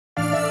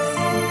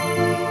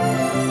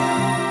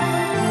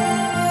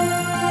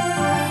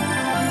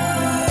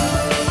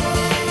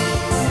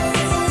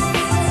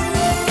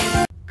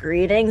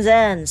Greetings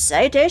and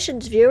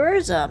salutations,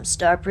 viewers. I'm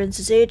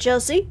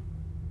StarPrincessHLC,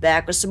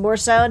 back with some more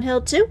Silent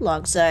Hill 2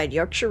 alongside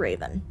Yorkshire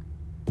Raven.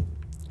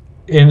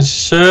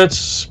 Insert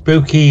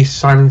spooky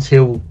Silent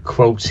Hill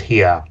quotes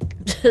here.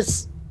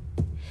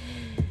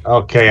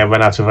 Okay, I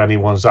ran out of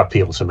anyone's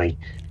appeal to me.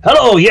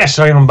 Hello, yes,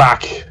 I am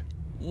back.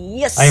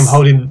 Yes. I am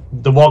holding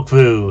the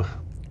walkthrough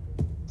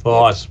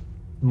for as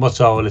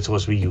much or little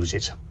as we use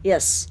it.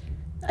 Yes.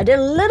 I did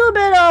a little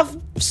bit off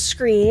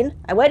screen.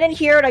 I went in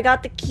here and I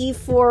got the key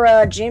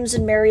for James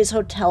and Mary's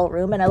hotel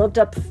room, and I looked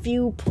up a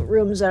few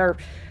rooms that are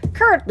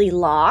currently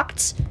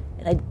locked,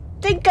 and I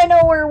think I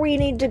know where we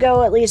need to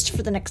go, at least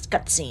for the next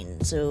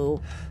cutscene, so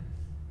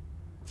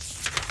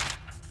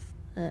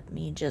let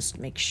me just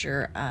make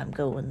sure I'm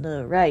going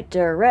the right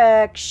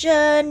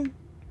direction.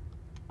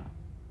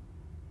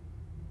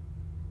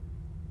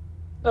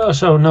 Oh,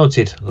 so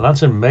noted.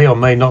 Lantern may or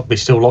may not be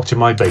still locked in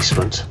my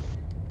basement.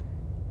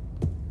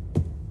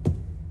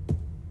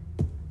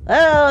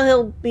 Well,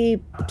 he'll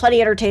be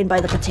plenty entertained by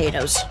the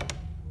potatoes.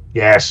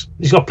 Yes,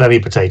 he's got plenty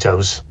of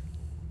potatoes.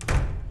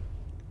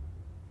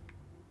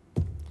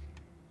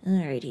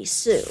 Alrighty,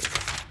 so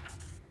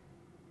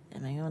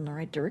am I going the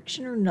right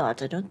direction or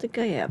not? I don't think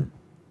I am.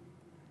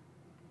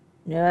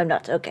 No, I'm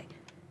not. Okay.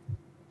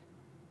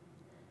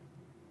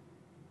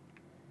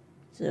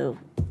 So,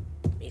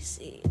 let me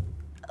see.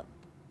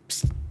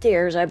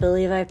 Upstairs, I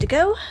believe I have to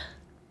go.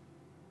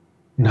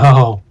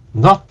 No,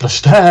 not the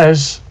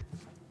stairs.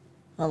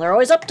 Well, they're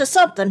always up to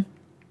something.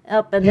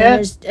 Up, and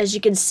then as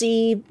you can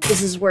see,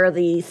 this is where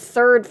the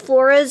third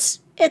floor is.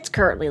 It's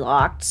currently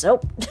locked, so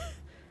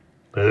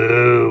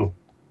Boo.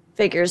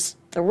 figures.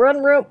 The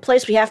one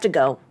place we have to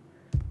go.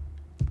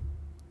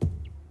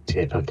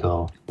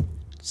 Typical.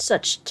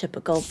 Such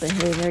typical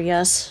behavior,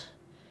 yes.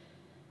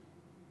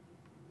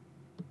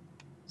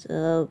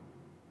 So,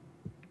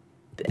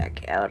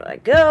 back out I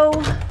go.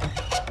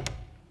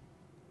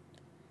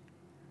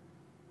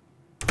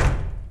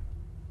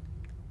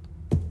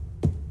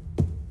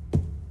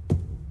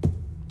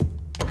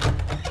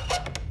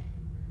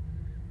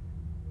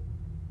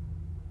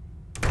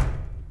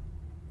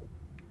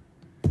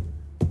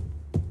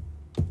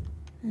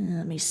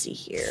 Let me see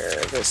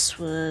here. This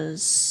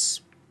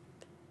was...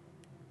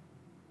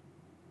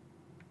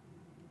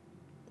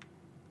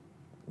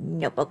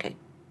 Nope, okay.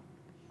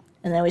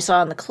 And then we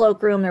saw in the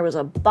cloakroom there was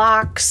a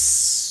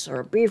box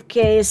or a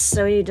briefcase,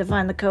 so we need to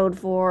find the code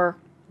for.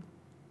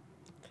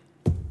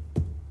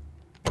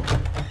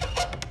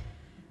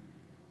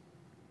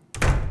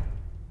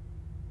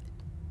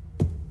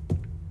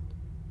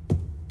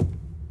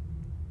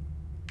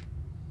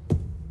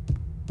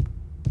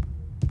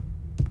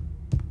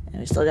 And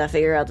we still gotta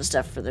figure out the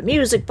stuff for the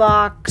music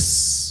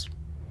box.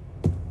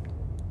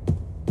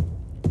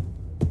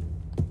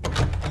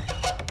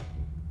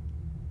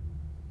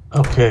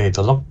 Okay,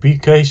 the locked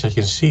briefcase. I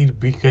can see the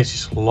briefcase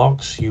is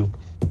locked. So you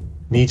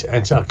need to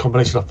enter a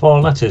combination of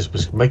 4 letters,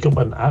 which make up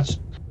an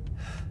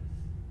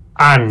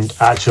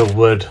actual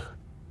word.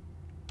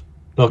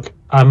 Look,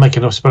 I'm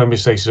making enough spelling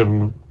mistakes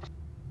to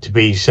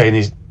be saying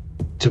is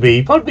to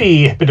be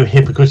probably a bit of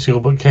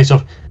hypocritical, but in case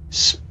of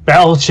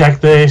spell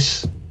check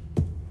this.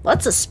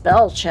 What's a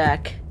spell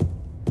check?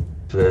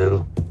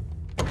 Boo.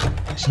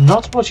 It's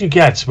not what you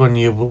get when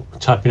you're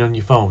typing on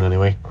your phone,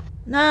 anyway.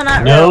 No,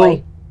 not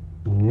really.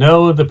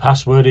 No, the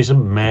password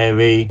isn't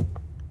Mary.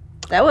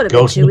 That would have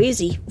been too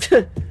easy.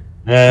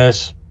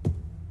 Yes.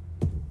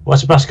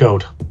 What's the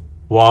passcode?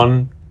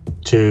 1,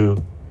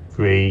 2,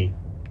 3,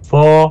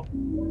 4.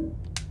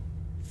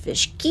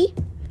 Fish key?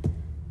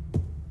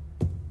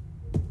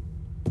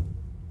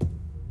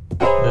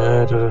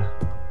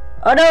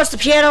 Oh no, it's the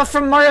piano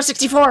from Mario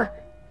 64.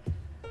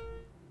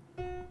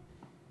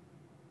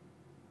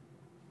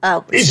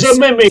 Oh, it's a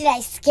mimic. Did I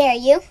scare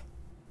you?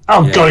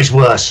 Oh, yeah. God, it's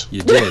worse.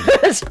 You did.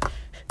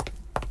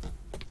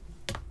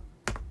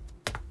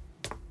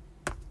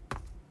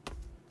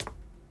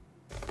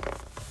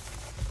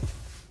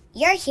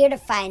 You're here to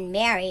find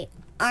Mary,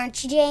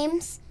 aren't you,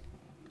 James?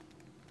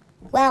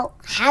 Well,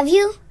 have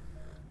you?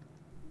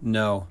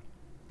 No.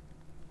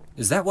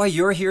 Is that why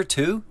you're here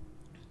too?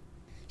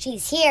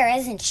 She's here,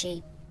 isn't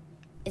she?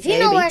 If you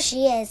Maybe. know where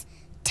she is,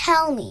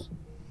 tell me.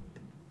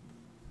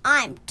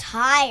 I'm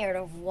tired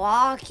of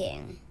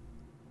walking.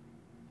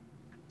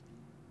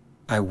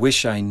 I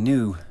wish I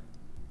knew.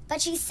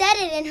 But she said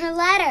it in her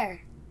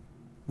letter.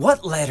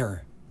 What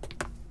letter?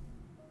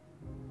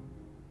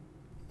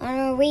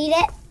 Wanna read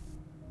it?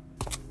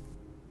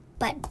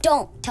 But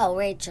don't tell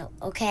Rachel,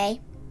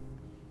 okay?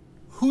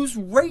 Who's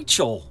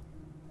Rachel?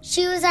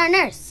 She was our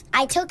nurse.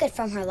 I took it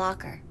from her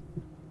locker.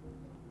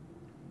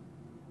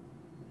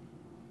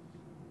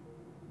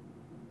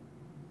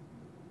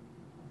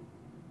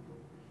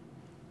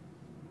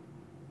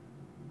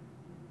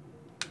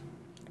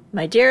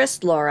 My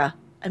dearest Laura,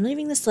 I'm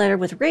leaving this letter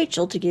with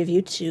Rachel to give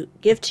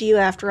to you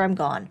after I'm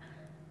gone.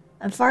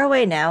 I'm far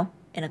away now,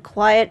 in a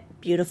quiet,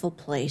 beautiful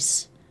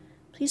place.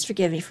 Please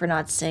forgive me for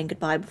not saying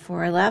goodbye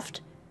before I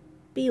left.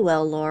 Be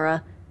well,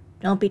 Laura.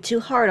 Don't be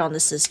too hard on the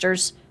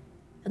sisters.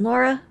 And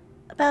Laura,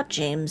 about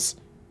James.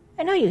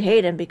 I know you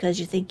hate him because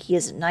you think he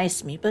isn't nice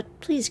to me, but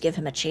please give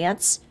him a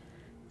chance.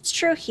 It's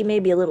true he may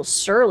be a little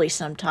surly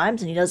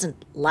sometimes and he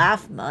doesn't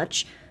laugh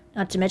much.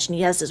 Not to mention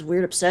he has this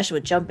weird obsession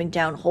with jumping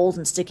down holes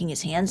and sticking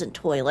his hands in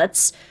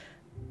toilets.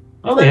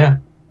 Oh, yeah.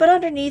 But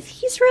underneath,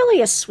 he's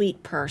really a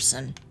sweet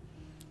person.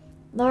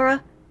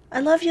 Laura, I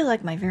love you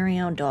like my very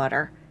own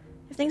daughter.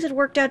 If things had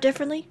worked out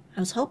differently, I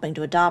was hoping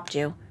to adopt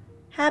you.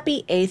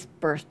 Happy 8th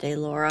birthday,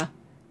 Laura.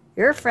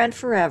 Your friend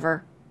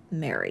forever,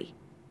 Mary.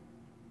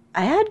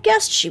 I had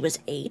guessed she was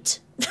 8.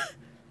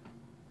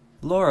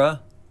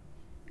 Laura,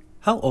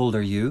 how old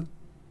are you?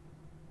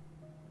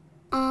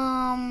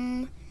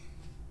 I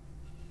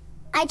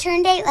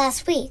turned 8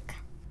 last week.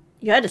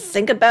 You had to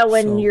think about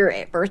when your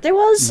birthday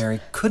was? Mary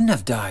couldn't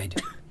have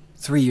died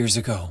 3 years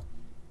ago.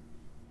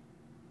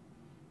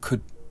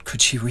 Could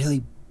she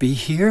really be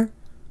here?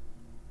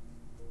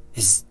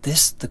 Is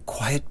this the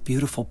quiet,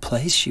 beautiful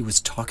place she was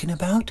talking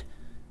about?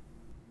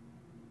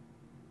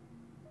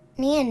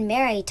 Me and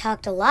Mary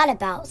talked a lot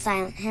about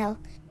Silent Hill.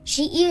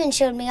 She even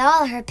showed me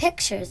all her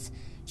pictures.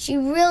 She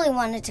really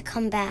wanted to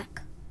come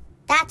back.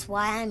 That's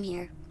why I'm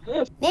here.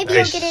 Maybe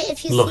you'll get it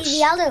if you see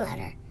the other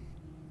letter.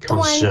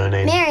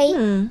 Concerning. The one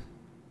Mary...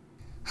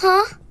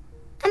 Huh?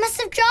 I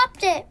must have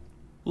dropped it.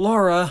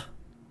 Laura!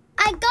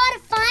 I gotta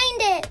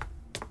find it.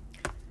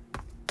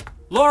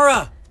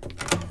 Laura!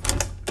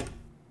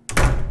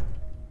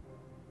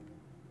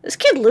 This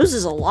kid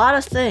loses a lot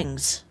of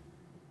things.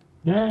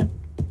 Yeah.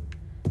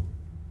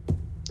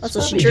 Also,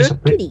 she drew a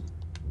kitty.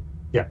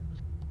 Yeah.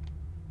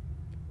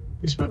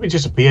 It's maybe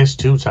just a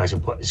PS2 title,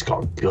 but it's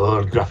got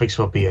good graphics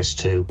for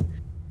PS2.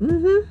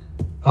 Mm-hmm.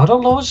 Although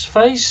Laura's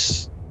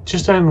face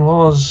just then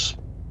was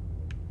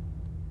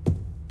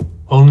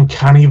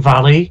Uncanny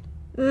Valley.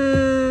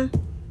 Could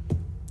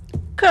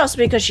also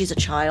be because she's a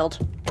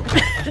child.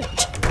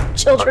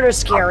 Children are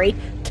scary.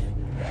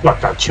 Like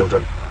that,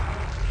 children.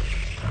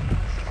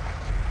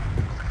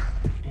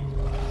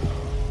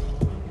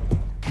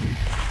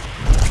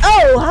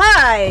 Oh,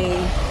 hi!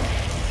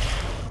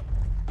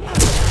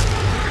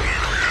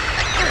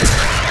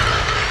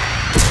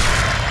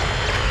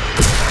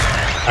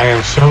 I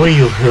am sorry,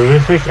 you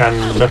horrific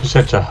and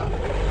represent a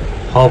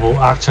horrible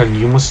act, and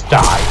you must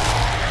die.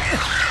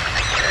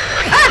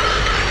 Ah!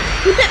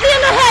 You bit me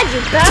in the head,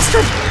 you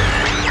bastard!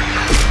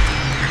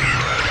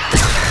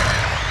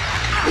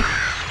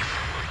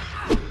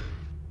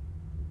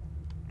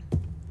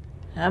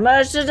 How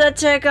much did that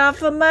take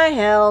off of my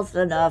health?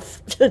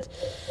 Enough.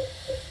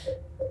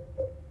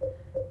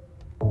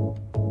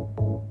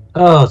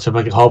 Oh, to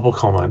make a horrible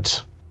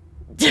comment.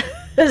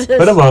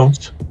 But I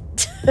won't.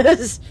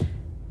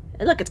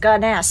 Hey, look, it's got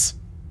an ass.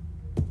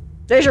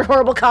 There's your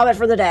horrible comment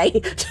for the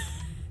day.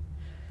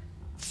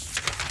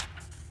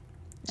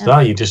 So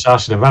you're just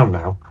asking around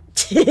now.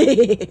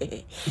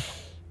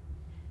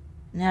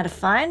 Now to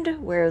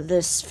find where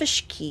this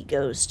fish key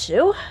goes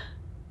to.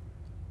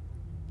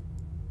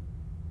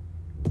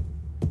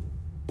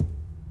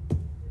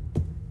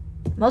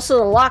 Most of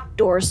the locked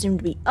doors seem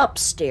to be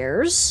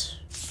upstairs.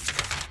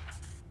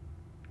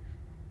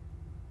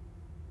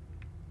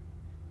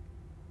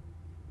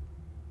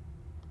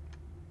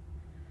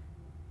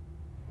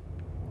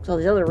 So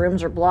the other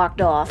rooms are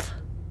blocked off.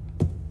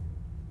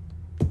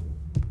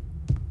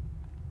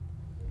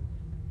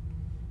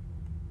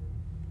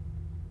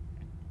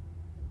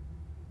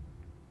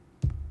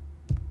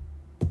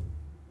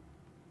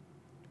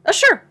 Oh,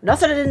 sure.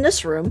 Nothing in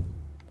this room.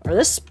 Or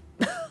this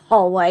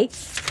hallway.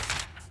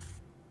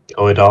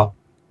 Corridor.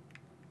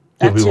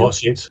 Did we That too.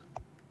 watch it?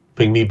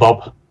 Bring me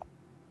Bob.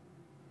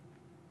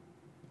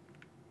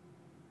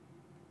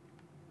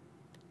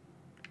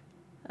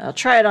 I'll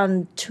try it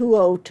on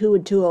 202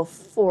 and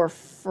 204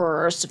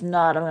 first. If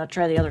not, I'm going to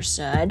try the other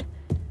side.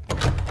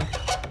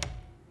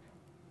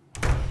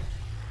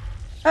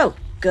 Oh,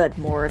 good.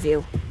 More of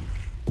you.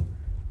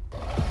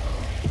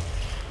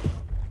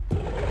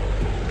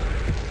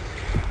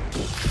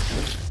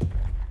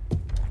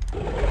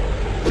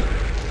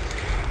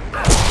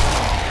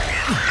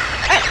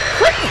 Hey,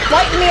 quit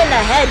biting me in the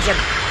head, you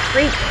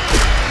creep.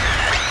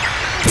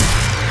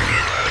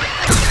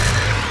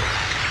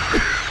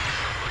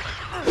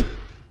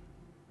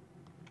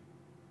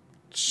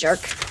 Jerk.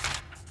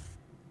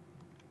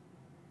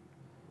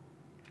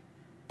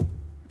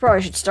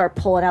 Probably should start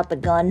pulling out the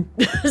gun.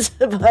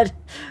 But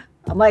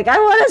I'm like, I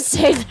want to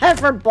save that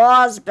for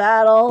boss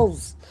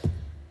battles.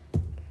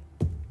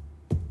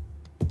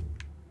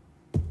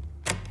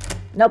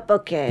 Nope,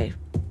 okay.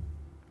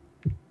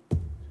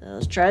 So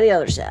let's try the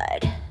other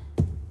side.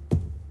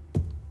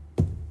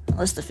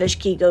 Unless the fish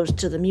key goes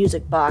to the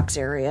music box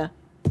area.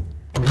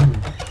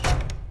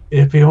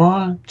 If you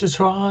want to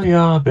try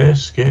your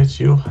biscuits,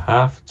 you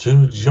have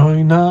to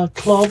join a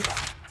club.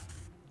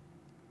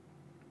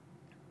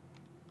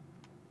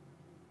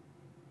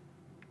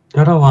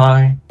 Don't know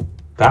why.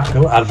 That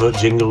little advert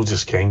jingle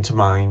just came to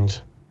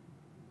mind.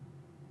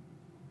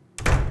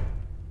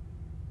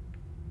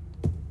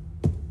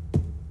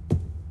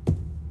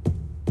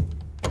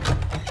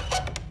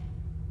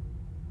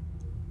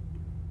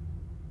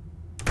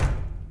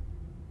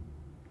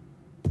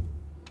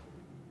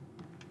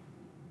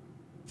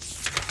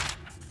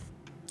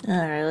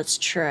 Alright, let's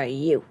try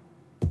you.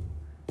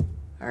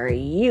 Are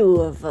you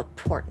of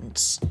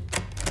importance?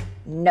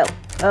 No.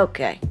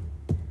 Okay.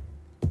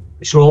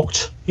 It's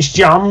locked. It's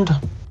jammed.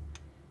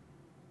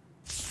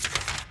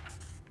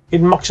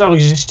 It mocks our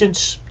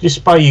existence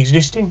just by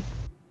existing.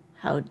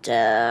 How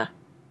dare.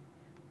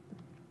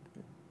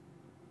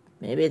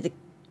 Maybe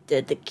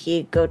did the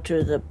key go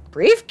to the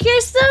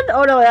briefcase then?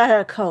 Oh no, I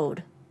had a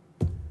code.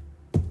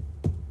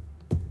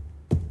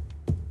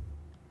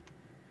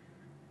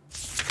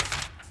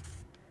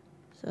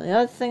 So the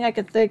other thing I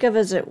could think of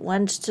is it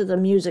went to the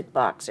music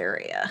box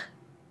area.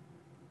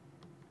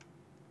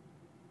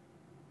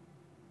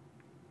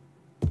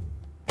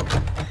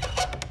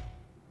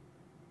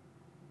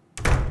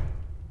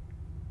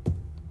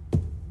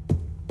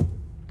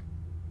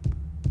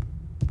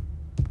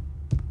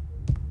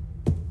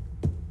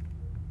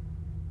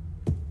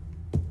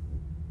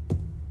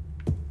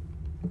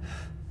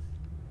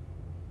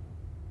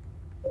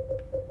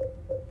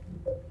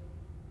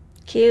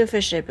 Key to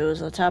fish shape. It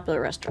was on the top of the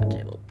restaurant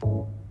table.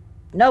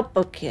 Nope,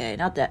 okay,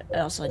 not that. I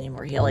also need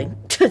more healing.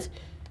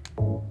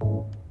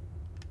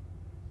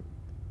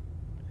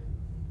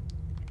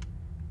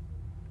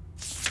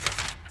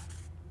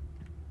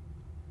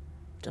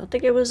 Don't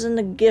think it was in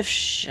the gift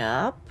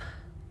shop.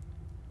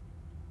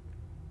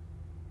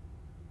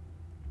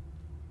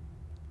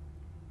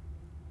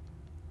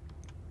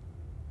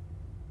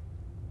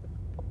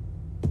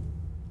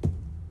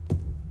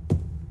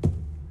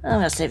 I'm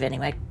gonna save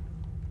anyway.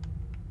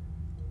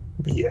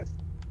 Yeah.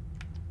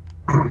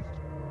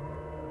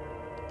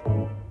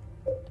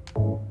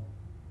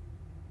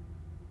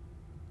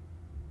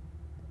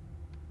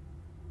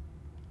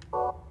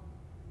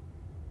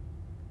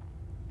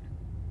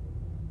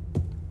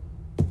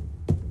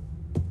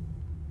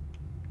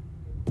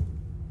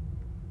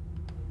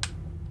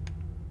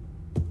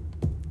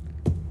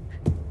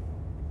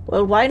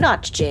 Well, why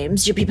not,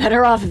 James? You'd be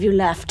better off if you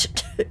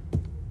left.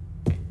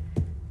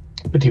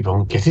 But he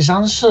won't get his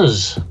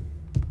answers.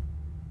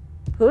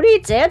 Who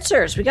needs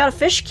answers? We got a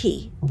fish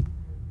key.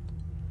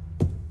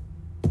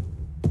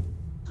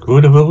 Who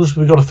are the rules?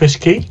 We got a fish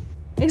key?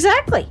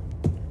 Exactly.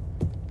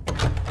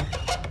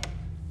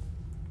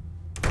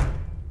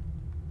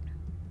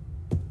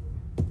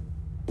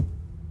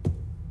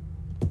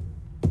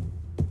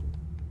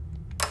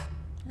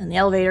 And the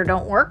elevator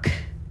don't work.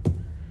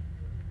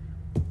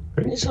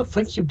 I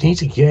think you need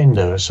to get in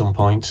there at some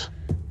point.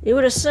 You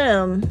would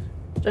assume,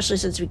 especially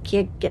since we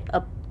can't get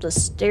up the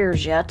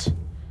stairs yet.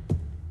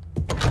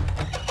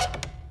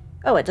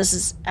 Oh wait, this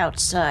is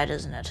outside,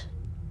 isn't it?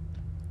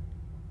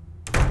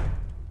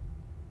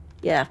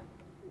 Yeah.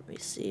 Let me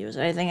see. Was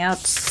there anything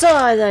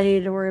outside that I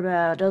need to worry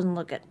about? Doesn't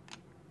look it.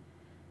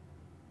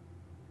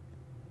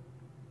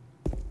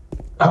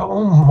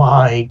 Oh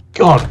my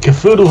god,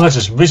 Cthulhu has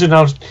just risen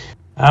out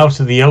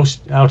of the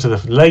ocean, out of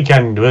the lake,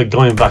 and we're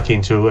going back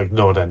in to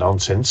ignore that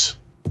nonsense.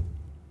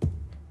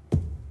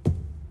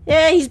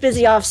 Yeah, he's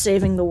busy off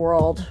saving the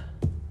world.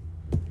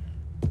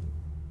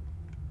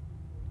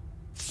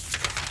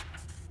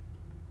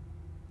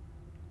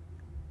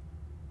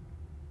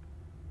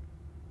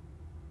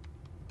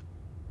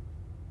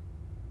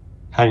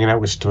 Hanging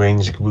out with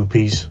strange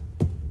groupies.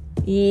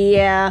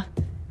 Yeah.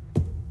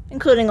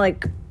 Including,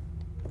 like,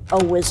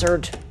 a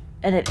wizard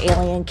and an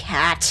alien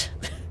cat.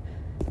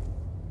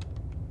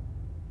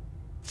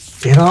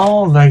 It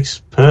all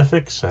makes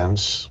perfect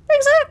sense.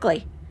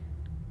 Exactly.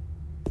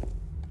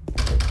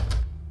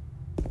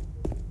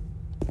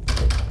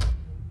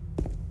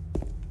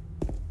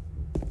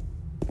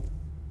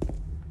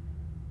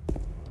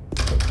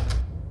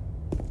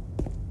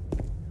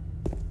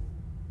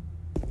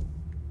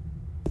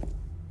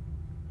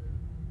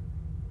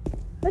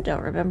 I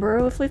don't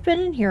remember if we've been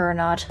in here or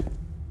not.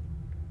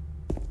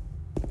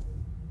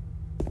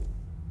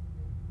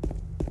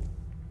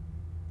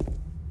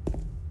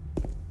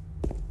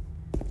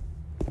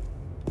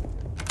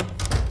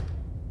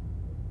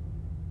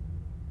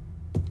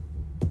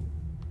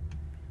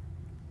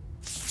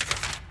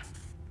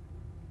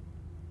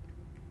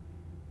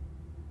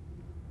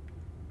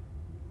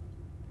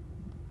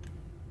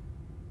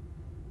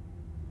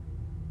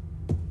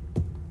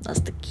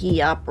 Unless the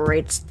key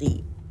operates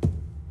the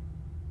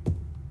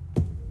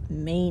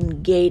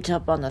main gate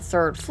up on the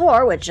 3rd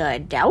floor, which I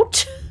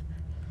doubt.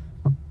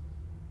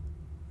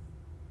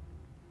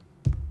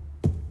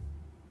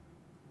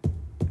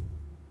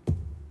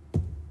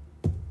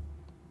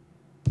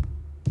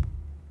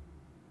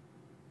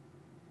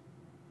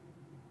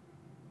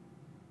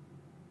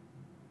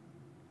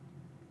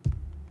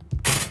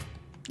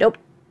 Nope.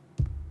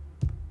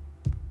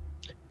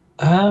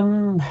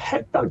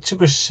 Head back to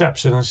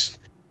reception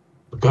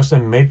because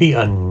there may be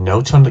a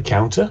note on the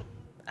counter.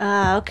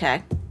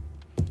 Okay.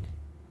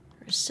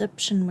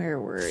 Reception, where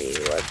were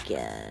you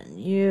again?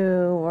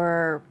 You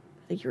were...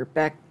 I think you were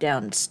back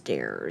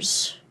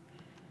downstairs.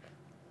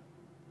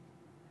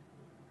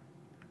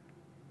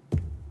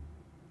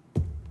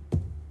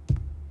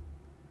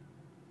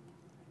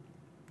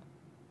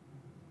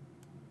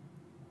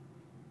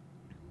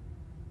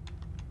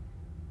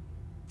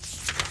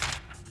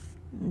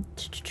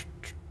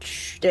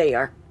 There you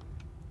are.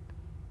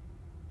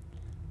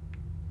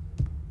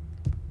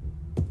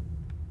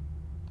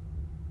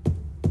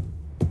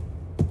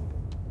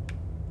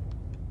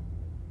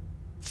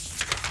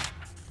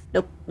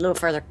 Nope, a little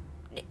further.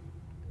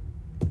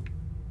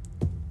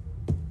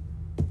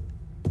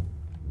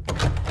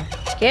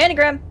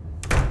 Candygram.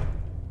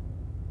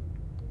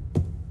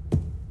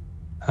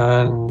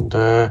 And,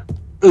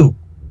 ooh.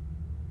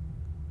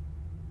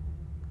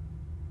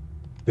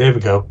 There we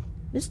go.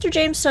 Mr.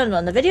 James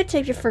Sunderland, the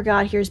videotape you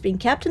forgot here is being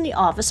kept in the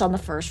office on the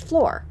first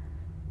floor.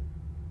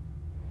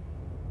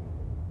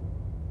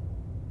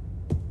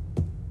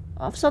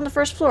 Office on the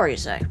first floor, you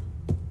say?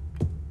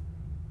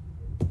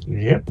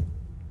 Yep.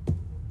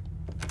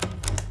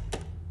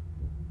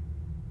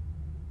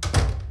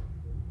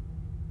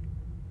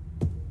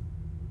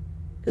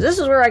 Because this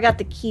is where I got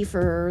the key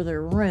for the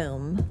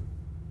room.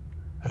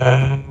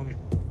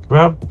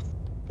 Grab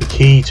the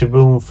key to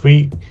room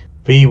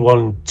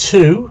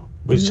 312,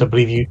 which I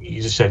believe you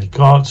just said you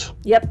got.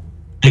 Yep.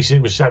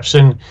 Exit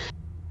reception.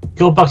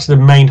 Go back to the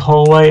main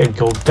hallway and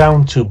go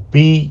down to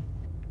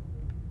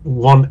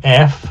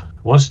B1F.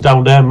 Once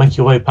down there, make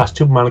your way past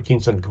 2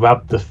 mannequins and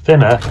grab the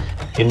thinner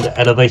in the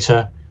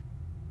elevator.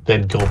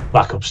 Then go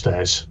back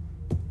upstairs.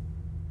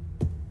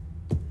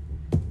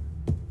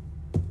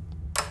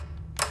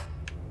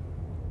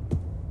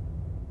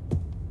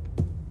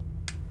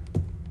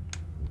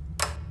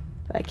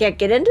 I can't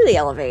get into the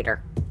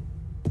elevator.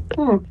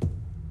 I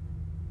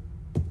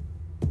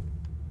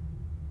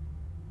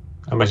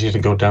imagine you have to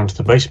go down to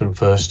the basement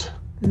first.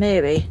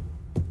 Maybe.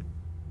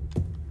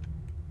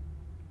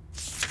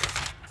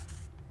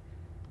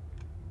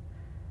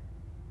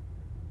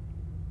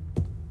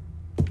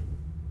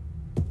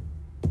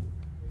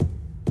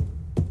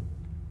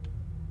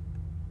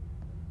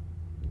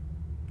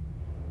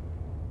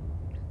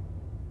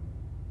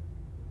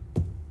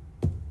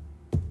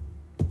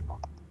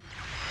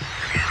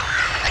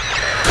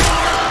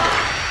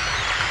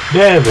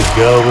 There we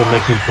go, we're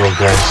making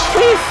progress.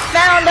 We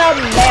found a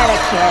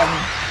mannequin.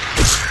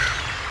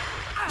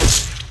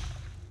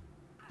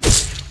 I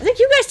think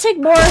you guys take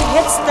more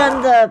hits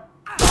than the...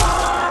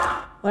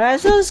 What are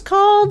those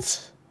called?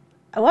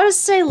 I want to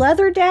say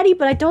Leather Daddy,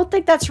 but I don't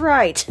think that's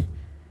right.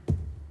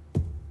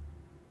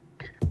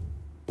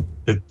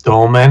 The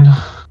doorman.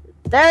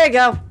 There you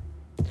go.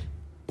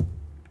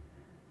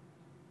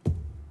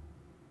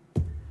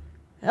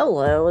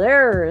 Hello,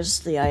 there's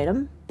the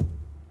item.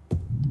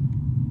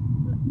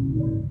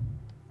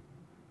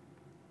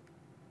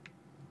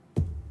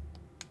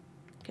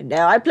 Can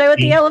now I play with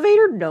the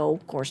elevator? No,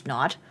 of course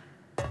not.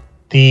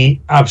 The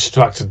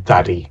abstract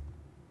daddy.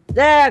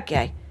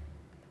 Okay.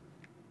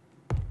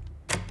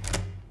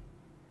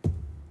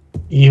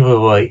 Either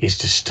way is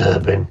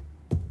disturbing.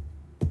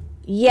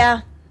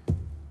 Yeah.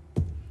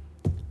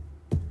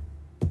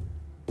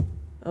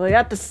 Well, we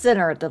got the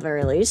thinner at the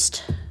very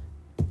least.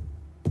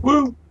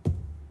 Woo!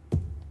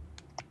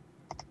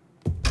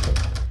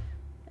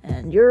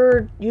 And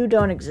you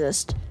don't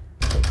exist.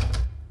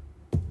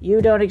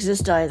 You don't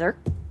exist either.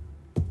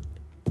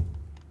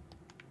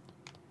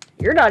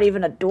 You're not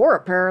even a door,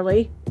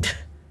 apparently.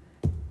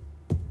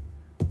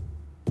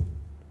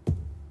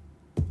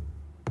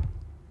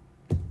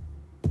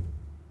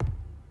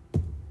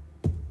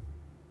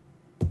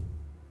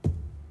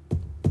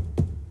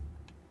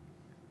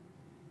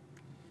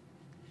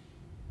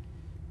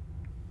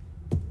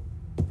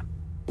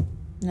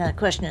 Now the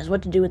question is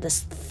what to do with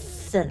this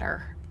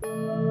thinner.